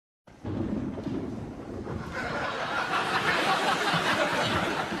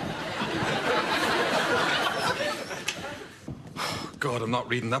God, I'm not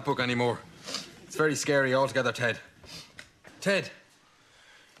reading that book anymore. It's very scary altogether, Ted. Ted.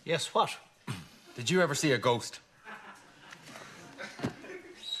 Yes, what? Did you ever see a ghost?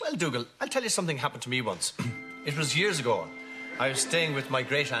 Well, Dougal, I'll tell you something happened to me once. It was years ago. I was staying with my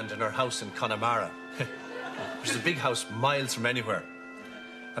great-aunt in her house in Connemara. It was a big house miles from anywhere.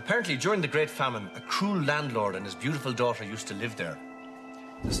 Apparently, during the Great Famine, a cruel landlord and his beautiful daughter used to live there.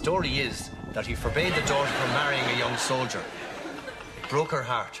 The story is that he forbade the daughter from marrying a young soldier. It broke her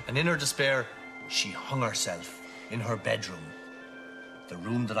heart, and in her despair, she hung herself in her bedroom. The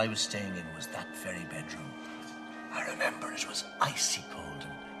room that I was staying in was that very bedroom. I remember it was icy cold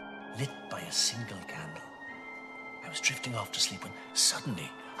and lit by a single candle. I was drifting off to sleep when suddenly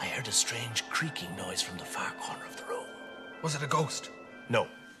I heard a strange creaking noise from the far corner of the room. Was it a ghost? No.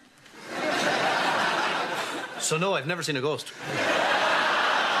 So no, I've never seen a ghost.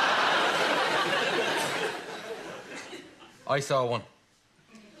 I saw one.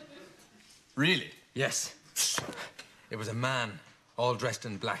 Really? Yes. It was a man, all dressed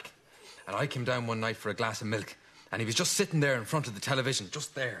in black. And I came down one night for a glass of milk, and he was just sitting there in front of the television,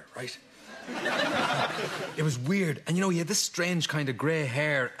 just there, right? It was weird. And, you know, he had this strange kind of grey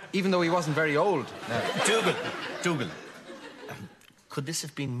hair, even though he wasn't very old. Dougal. Could this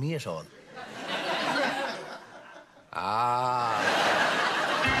have been me at all? Ah.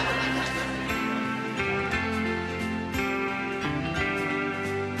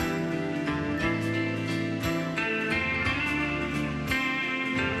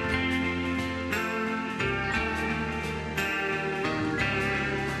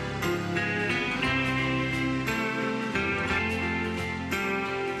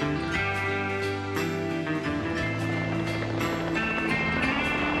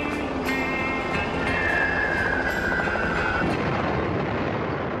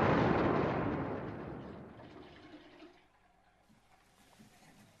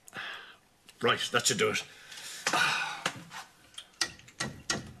 Right, that should do it.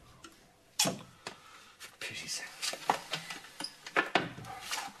 For pity's sake.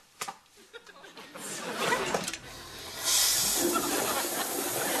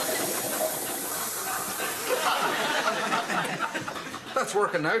 That's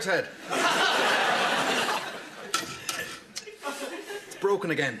working now, Ted. It's broken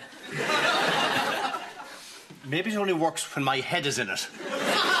again. Maybe it only works when my head is in it.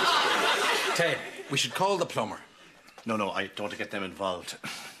 Ted, we should call the plumber. No, I don't want to get them involved.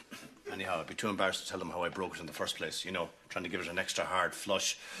 Anyhow, I'd be too embarrassed to tell them how I broke it in the first place. You know, trying to give it an extra hard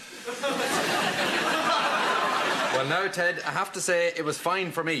flush. Well, now, Ted, I have to say it was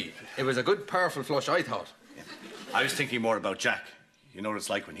fine for me. It was a good, powerful flush, I thought. Yeah. I was thinking more about Jack. You know what it's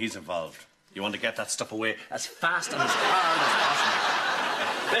like when he's involved. You want to get that stuff away as fast and as hard as possible.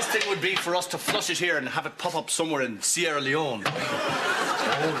 Best thing would be for us to flush it here and have it pop up somewhere in Sierra Leone.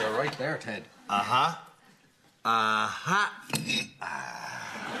 Oh, you're right there, Ted. I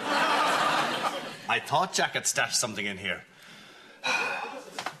thought Jack had stashed something in here.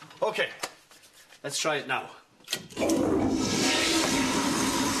 Okay, let's try it now.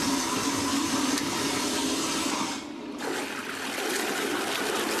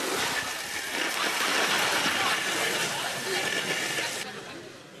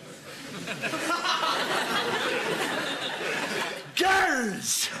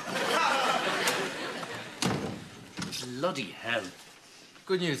 Girls! Bloody hell.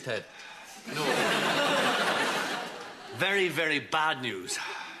 Good news, Ted. No. Very, very bad news.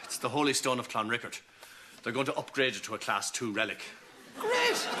 It's the Holy Stone of Clonrickard. They're going to upgrade it to a Class 2 relic.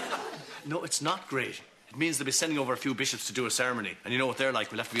 Great! No, it's not great. It means they'll be sending over a few bishops to do a ceremony. And you know what they're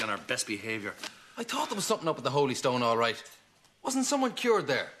like. We'll have to be on our best behaviour. I thought there was something up with the Holy Stone, all right. Wasn't someone cured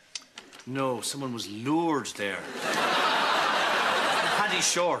there? No, someone was lured there. Paddy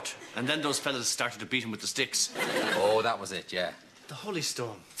Short. And then those fellas started to beat him with the sticks. Oh, that was it, yeah. The Holy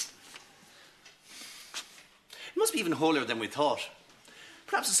Stone. It must be even holier than we thought.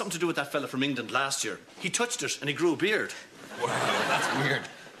 Perhaps it's something to do with that fella from England last year. He touched it and he grew a beard. Wow, that's weird.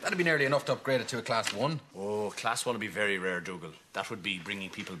 That'd be nearly enough to upgrade it to a Class 1. Oh, Class 1 would be very rare, Dougal. That would be bringing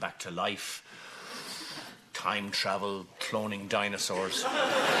people back to life. Time travel, cloning dinosaurs.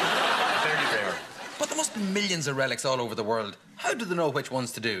 Very rare. But there must be millions of relics all over the world. How do they know which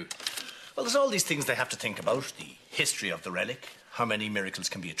ones to do? Well, there's all these things they have to think about. The history of the relic, how many miracles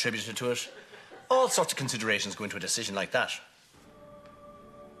can be attributed to it. All sorts of considerations go into a decision like that.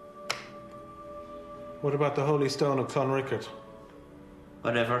 What about the Holy Stone of Clonrickard?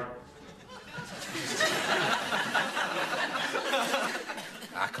 Whatever.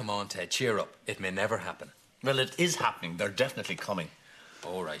 Come on, Ted, cheer up. It may never happen. Well, it is happening. They're definitely coming.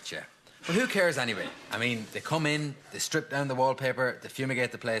 All right, yeah. Well, who cares anyway? I mean, they come in, they strip down the wallpaper, they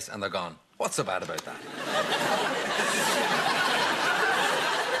fumigate the place, and they're gone. What's so bad about that?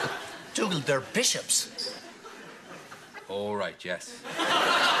 Dougal, they're bishops. Oh, right, yes.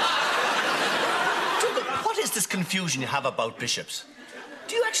 Dougal, what is this confusion you have about bishops?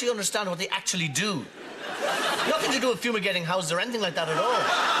 Do you actually understand what they actually do? Nothing to do with fumigating houses or anything like that at all.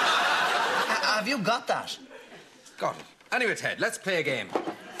 Have you got that? Got it. Anyway, Ted, let's play a game.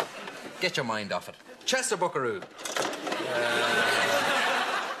 Get your mind off it. Chess or buckaroo?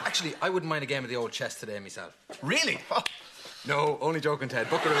 Actually, I wouldn't mind a game of the old chess today myself. Really? Oh. No, only joking, Ted.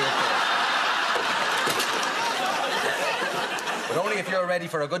 Buckaroo. But only if you're ready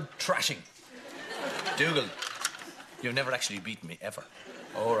for a good trashing. Dougal, you've never actually beaten me, ever.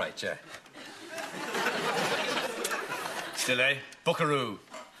 All right, yeah. Still, eh? Buckaroo,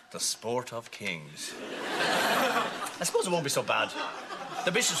 the sport of kings. I suppose it won't be so bad.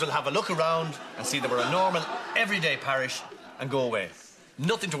 The bishops will have a look around and see that we're a normal, everyday parish and go away.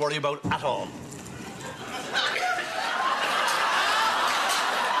 Nothing to worry about at all.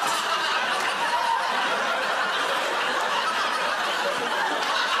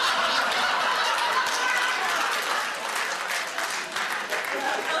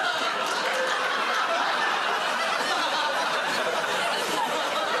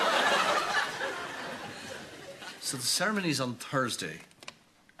 So the ceremony's on Thursday,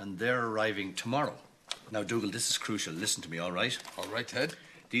 and they're arriving tomorrow. Now, Dougal, this is crucial. Listen to me, all right? All right, Ted.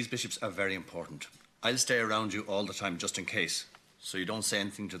 These bishops are very important. I'll stay around you all the time, just in case, so you don't say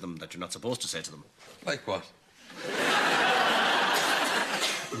anything to them that you're not supposed to say to them. Like what?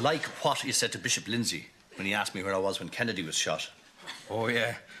 Like what you said to Bishop Lindsay when he asked me where I was when Kennedy was shot. Oh,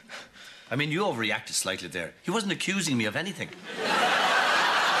 yeah. I mean, you overreacted slightly there. He wasn't accusing me of anything.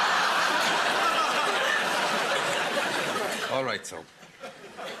 All right, so.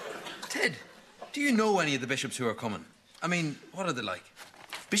 Ted, do you know any of the bishops who are coming? I mean, what are they like?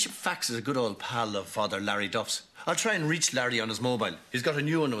 Bishop Fax is a good old pal of Father Larry Duff's. I'll try and reach Larry on his mobile. He's got a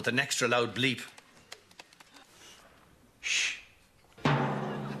new one with an extra loud bleep. Shh.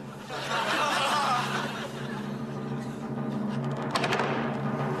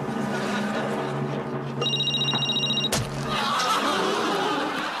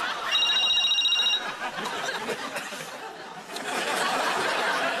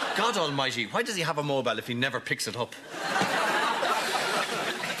 God almighty, why does he have a mobile if he never picks it up?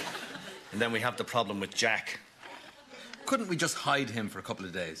 And then we have the problem with Jack. Couldn't we just hide him for a couple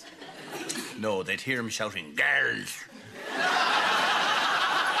of days? No, they'd hear him shouting, "Girls!"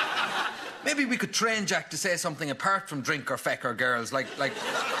 Maybe we could train Jack to say something apart from drink or feck or girls, like a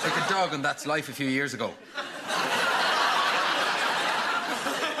dog on That's Life a few years ago.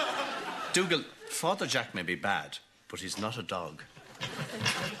 Dougal, Father Jack may be bad, but he's not a dog.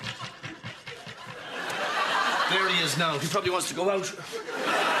 There he is now. He probably wants to go out.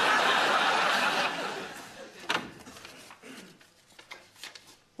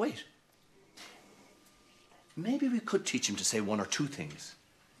 Wait. Maybe we could teach him to say one or two things.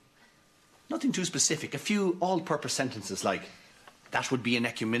 Nothing too specific. A few all-purpose sentences like, "That would be an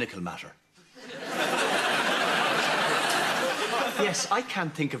ecumenical matter." Yes, I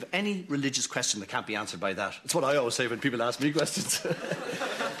can't think of any religious question that can't be answered by that. It's what I always say when people ask me questions.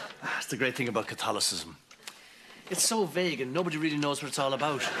 That's the great thing about Catholicism. It's so vague and nobody really knows what it's all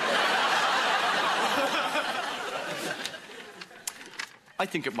about. I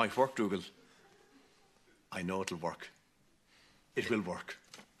think it might work, Dougal. I know it'll work. It will work.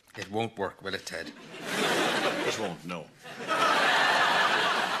 It won't work, will it, Ted? It won't, no.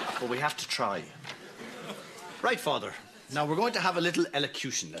 But we have to try. Right, Father. Now we're going to have a little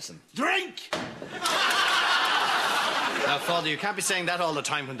elocution lesson. Drink! Now, Father, you can't be saying that all the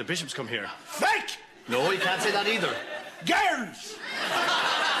time when the bishops come here. Fake! No, you can't say that either. Girls!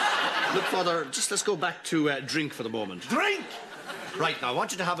 Look, Father, just let's go back to drink for the moment. Drink! Right, now I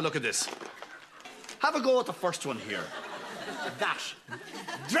want you to have a look at this. Have a go at the first one here. That.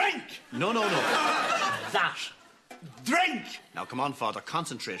 Drink! No. That. Drink! Now, come on, Father,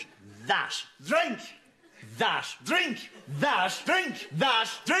 concentrate. That. Drink! That. Drink! That. Drink! That.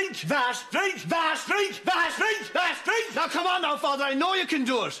 Drink! That. Drink! That. Drink! That. Drink! That. Drink! Now, come on now, Father, I know you can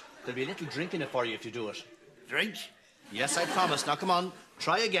do it. There'll be a little drink in it for you if you do it. Drink? Yes, I promise. Now, come on.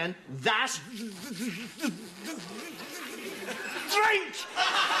 Try again. That. Drink!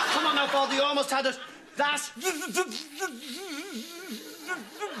 Come on now, Father, you almost had it. That.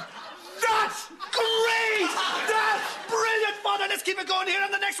 That's great! That's brilliant, Father. Let's keep it going here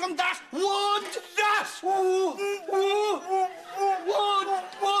on the next one. That. One. That. One.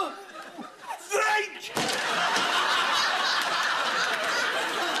 Drink!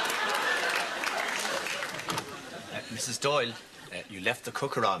 Doyle, you left the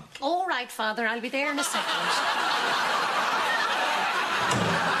cooker on. All right, Father, I'll be there in a second.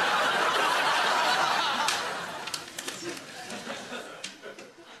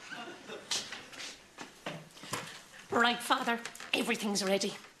 Right, Father, everything's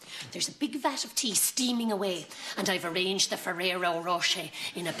ready. There's a big vat of tea steaming away, and I've arranged the Ferrero Rocher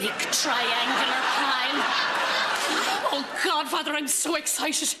in a big triangular pile. Oh, God, Father, I'm so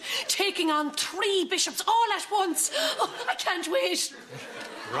excited. Taking on 3 bishops all at once. Oh, I can't wait.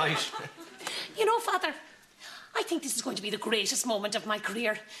 Right. You know, Father, I think this is going to be the greatest moment of my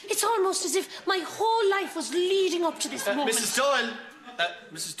career. It's almost as if my whole life was leading up to this moment. Mrs.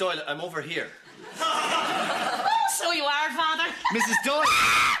 Doyle, I'm over here. Oh, so you are, Father. Mrs. Doyle!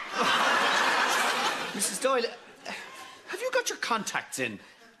 Mrs. Doyle, have you got your contacts in?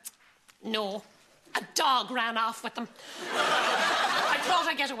 No. A dog ran off with them. I thought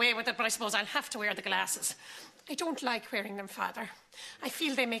I'd get away with it, but I suppose I'll have to wear the glasses. I don't like wearing them, Father. I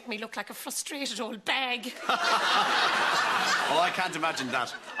feel they make me look like a frustrated old bag. Oh, I can't imagine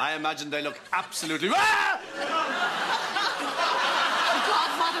that. I imagine they look absolutely... Ah! Oh,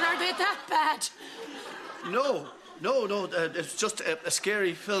 God, Father, are they that bad? No. It's just a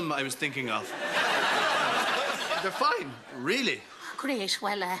scary film I was thinking of. They're fine, really. Great.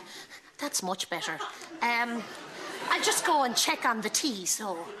 Well, that's much better. I'll just go and check on the tea,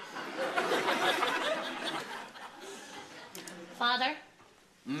 so... Father?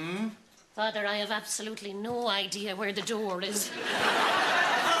 Father, I have absolutely no idea where the door is.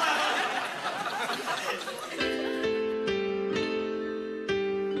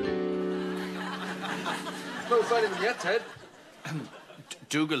 No sign of him yet, Ted.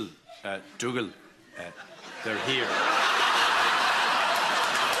 Dougal, they're here.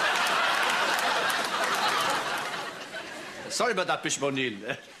 Sorry about that, Bishop O'Neill.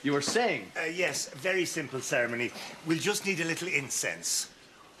 You were saying? Yes, very simple ceremony. We'll just need a little incense.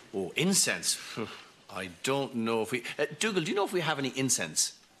 Oh, incense? I don't know if we... Dougal, do you know if we have any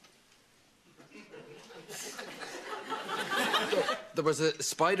incense? There was a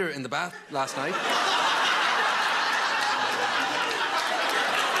spider in the bath last night.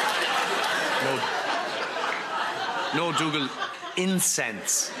 No, Dougal.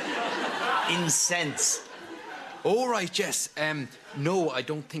 Incense. Incense. Oh, right, yes. No, I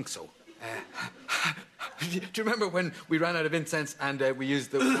don't think so. Do you remember when we ran out of incense and we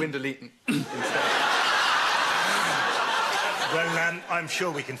used the Windoleton instead? Well, I'm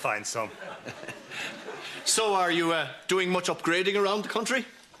sure we can find some. So, are you doing much upgrading around the country?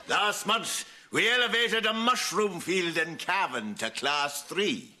 Last month, we elevated a mushroom field in Cavan to Class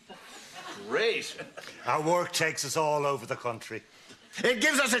 3. Great. Our work takes us all over the country. It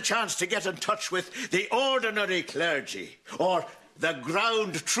gives us a chance to get in touch with the ordinary clergy, or the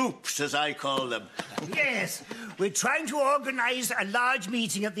ground troops, as I call them. Yes, we're trying to organise a large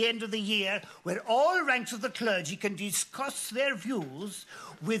meeting at the end of the year where all ranks of the clergy can discuss their views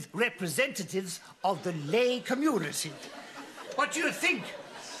with representatives of the lay community. What do you think,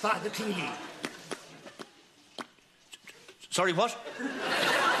 Father Cleary? Sorry, what?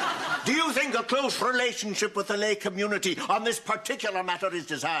 Do you think a close relationship with the lay community on this particular matter is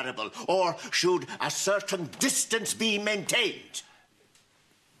desirable, or should a certain distance be maintained?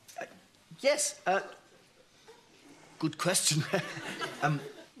 Yes, good question.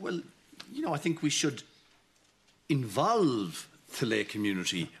 Well, you know, I think we should involve the lay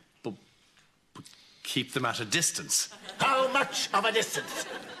community, but keep them at a distance. How much of a distance?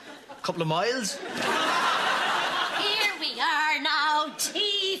 A couple of miles? Here we are now,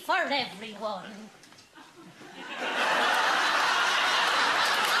 tea for everyone.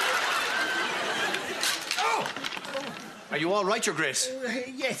 Are you all right, Your Grace?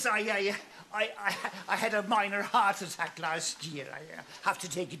 Yes, I had a minor heart attack last year. I have to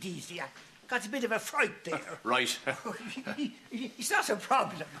take it easy. I got a bit of a fright there. Right. It's not a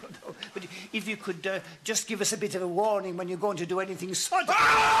problem, but if you could just give us a bit of a warning when you're going to do anything sudden. Dougal,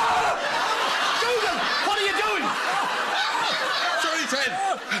 what are you doing? Sorry, Ted.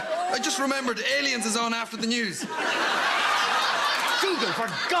 I just remembered Aliens is on after the news. Dougal, for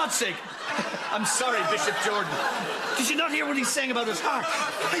God's sake. I'm sorry, Bishop Jordan. Did you not hear what he's saying about his heart?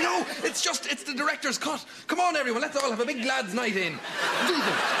 I know. It's the director's cut. Come on, everyone. Let's all have a big lads' night in.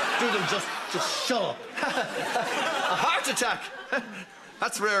 Dougal, just shut up. A heart attack.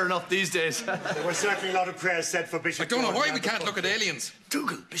 That's rare enough these days. There were certainly a lot of prayers said for Bishop I don't know Jordan why we and the can't look at Aliens.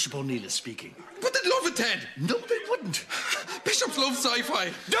 Dougal, Bishop O'Neill is speaking. But they'd love it, Ted. No, they wouldn't. Bishops love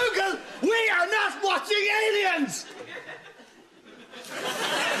sci-fi. Dougal, we are not watching Aliens!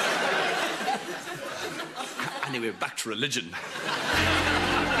 Anyway, back to religion.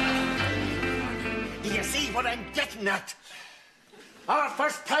 You see, see what I'm getting at? Our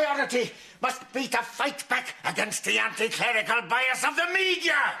first priority must be to fight back against the anti-clerical bias of the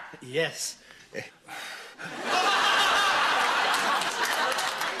media. Yes.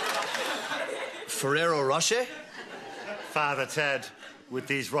 Ferrero Rocher? Father Ted, with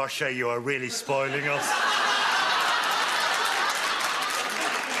these Rocher, you are really spoiling us.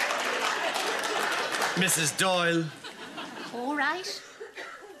 Mrs. Doyle. All right.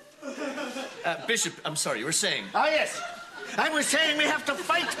 Bishop, I'm sorry, you were saying? Oh, yes. I was saying we have to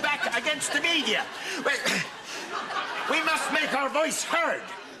fight back against the media. Well, we must make our voice heard.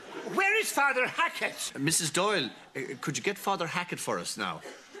 Where is Father Hackett? Mrs. Doyle, could you get Father Hackett for us now?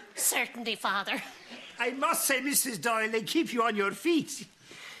 Certainly, Father. I must say, Mrs. Doyle, they keep you on your feet.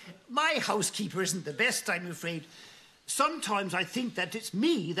 My housekeeper isn't the best, I'm afraid. Sometimes I think that it's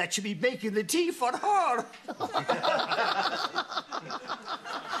me that should be making the tea for her.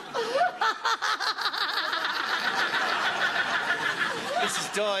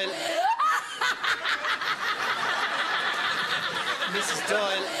 Mrs. Doyle. Mrs.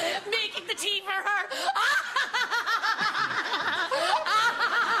 Doyle. Making the tea for her.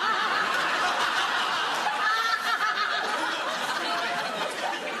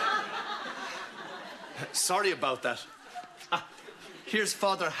 Sorry about that. Here's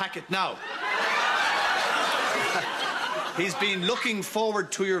Father Hackett now. He's been looking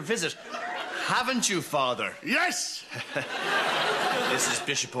forward to your visit. Haven't you, Father? Yes. This is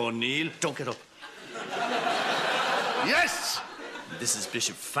Bishop O'Neill. Don't get up. Yes. This is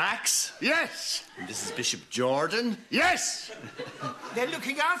Bishop Fax. Yes. And this is Bishop Jordan. Yes. They're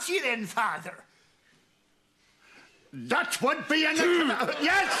looking after you then, Father. That would be an...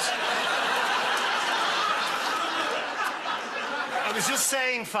 Yes. I was just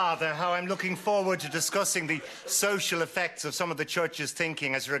saying, Father, how I'm looking forward to discussing the social effects of some of the Church's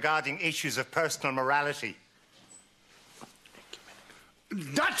thinking as regarding issues of personal morality.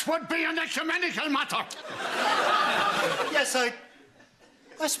 That would be an ecumenical matter. Yes, I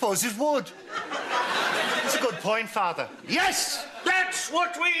suppose it would. It's a good point, Father. Yes, that's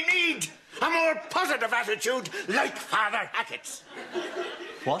what we need. A more positive attitude like Father Hackett's.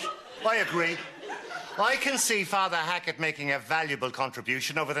 What? I agree. I can see Father Hackett making a valuable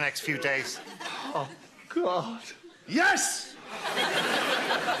contribution over the next few days. Oh, God. Yes.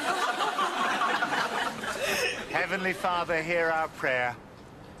 Heavenly Father, hear our prayer.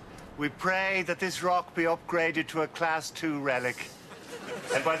 We pray that this rock be upgraded to a Class 2 relic,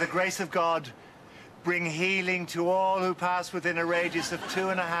 and by the grace of God, bring healing to all who pass within a radius of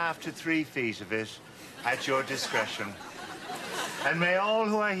 2.5 to 3 feet of it, at your discretion. And may all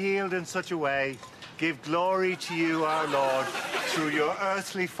who are healed in such a way give glory to you, our Lord, through your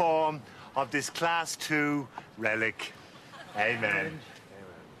earthly form of this Class 2 relic. Amen.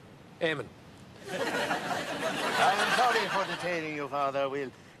 Amen. I'm sorry for detaining you, Father.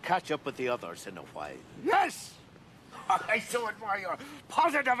 We'll catch up with the others in a while. Yes! I so admire your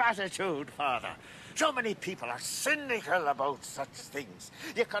positive attitude, Father. So many people are cynical about such things.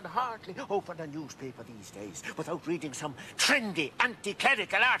 You can hardly open a newspaper these days without reading some trendy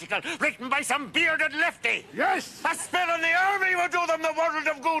anti-clerical article written by some bearded lefty. Yes! A spell in the army would do them the world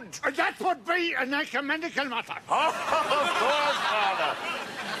of good. That would be an ecumenical matter. Oh, of course, Father.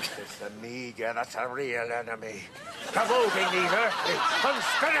 It's the media that's a real enemy. Provoking these earthly,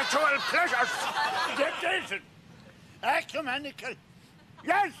 unspiritual pleasures. Dictation. Ecumenical.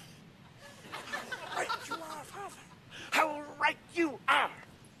 Yes! Right you are, Father. How right you are.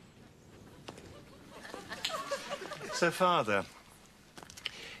 So, Father,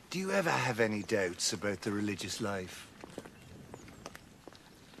 do you ever have any doubts about the religious life?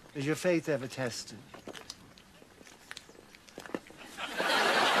 Is your faith ever tested?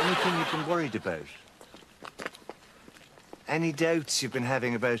 Anything you've been worried about? Any doubts you've been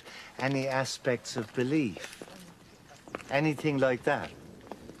having about any aspects of belief? Anything like that?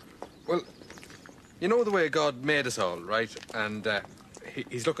 Well, you know the way God made us all, right? And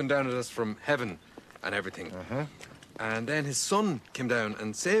he's looking down at us from heaven and everything. Uh-huh. And then his son came down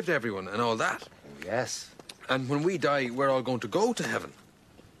and saved everyone and all that. Yes. And when we die, we're all going to go to heaven.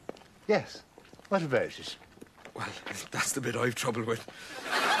 Yes. What about it? Well, that's the bit I've trouble with.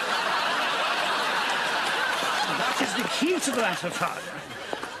 That is the key to the matter, Father.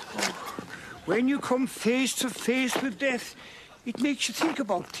 Oh, when you come face to face with death, it makes you think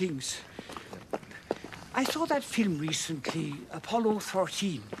about things. I saw that film recently, Apollo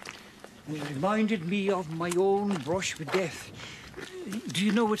 13, and it reminded me of my own brush with death. Do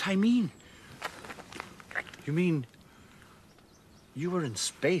you know what I mean? You mean you were in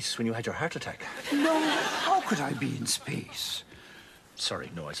space when you had your heart attack? No, how could I be in space?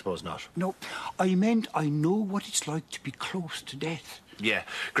 sorry, no, I suppose not. No, I meant I know what it's like to be close to death. Yeah,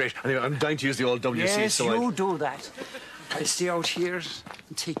 great. Anyway, I'm dying to use the old WC, Yes, so you do that. I'll stay out here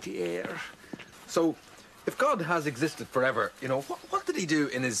and take the air. So, if God has existed forever, you know, what did he do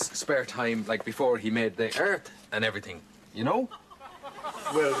in his spare time, like before he made the earth and everything, you know?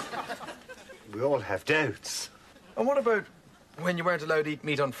 Well, we all have doubts. And what about when you weren't allowed to eat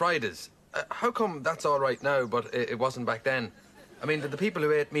meat on Fridays? How come that's all right now, but it wasn't back then? I mean, did the people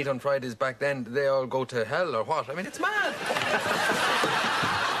who ate meat on Fridays back then, did they all go to hell or what? I mean, it's mad.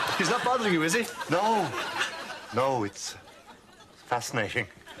 He's not bothering you, is he? No. No, it's fascinating.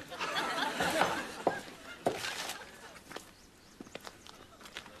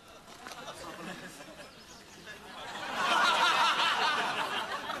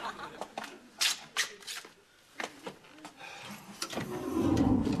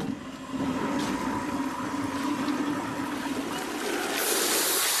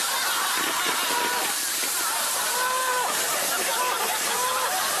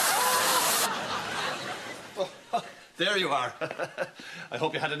 There you are. I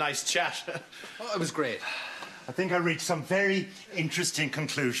hope you had a nice chat. Oh, it was great. I think I reached some very interesting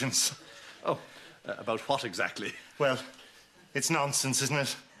conclusions. Oh, about what exactly? Well, it's nonsense, isn't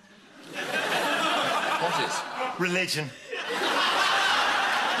it? What is? Religion.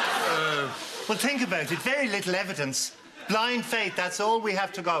 Well, think about it. Very little evidence. Blind faith, that's all we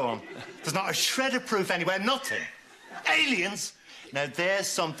have to go on. There's not a shred of proof anywhere, nothing. Aliens? Now, there's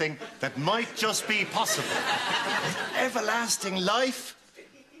something that might just be possible. Everlasting life?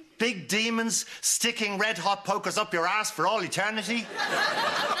 Big demons sticking red-hot pokers up your ass for all eternity?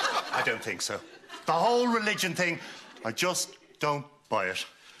 I don't think so. The whole religion thing, I just don't buy it.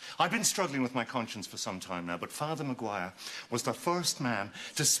 I've been struggling with my conscience for some time now, but Father Maguire was the first man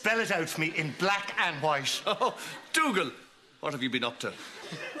to spell it out for me in black and white. Oh, Dougal, what have you been up to?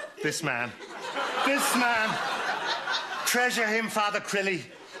 This man. This man. Treasure him, Father Crilly.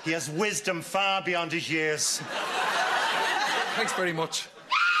 He has wisdom far beyond his years. Thanks very much.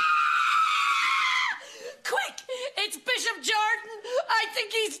 Quick! It's Bishop Jordan! I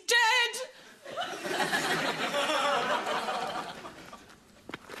think he's dead!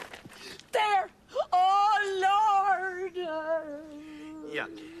 There! Oh, Lord! Yeah.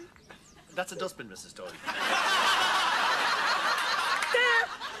 That's a dustbin, Mrs. Doyle. There!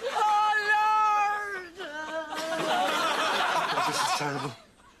 Oh, Lord! This is terrible.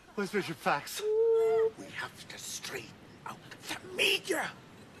 Where's Bishop Fax? We have to straighten out the media.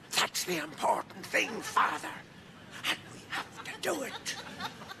 That's the important thing, Father. And we have to do it.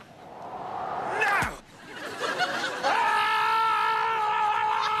 Now!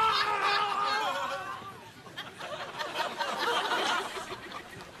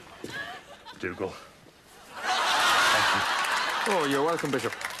 Dougal. Oh, you're welcome,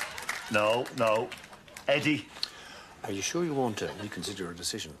 Bishop. No. Eddie. Are you sure you won't reconsider your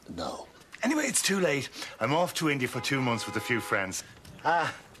decision? No. Anyway, it's too late. I'm off to India for 2 months with a few friends.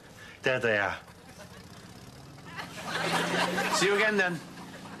 Ah, there they are. See you again, then.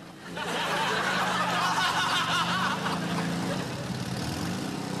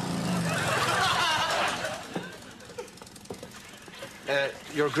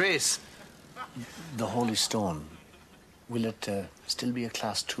 Your Grace, the Holy Stone, will it still be a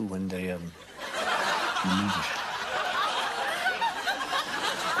Class 2 when they need it?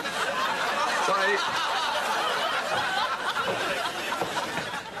 Sorry.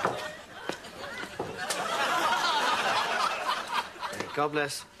 God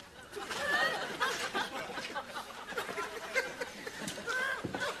bless.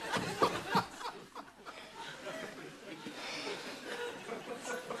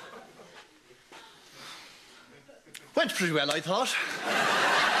 Went pretty well, I thought.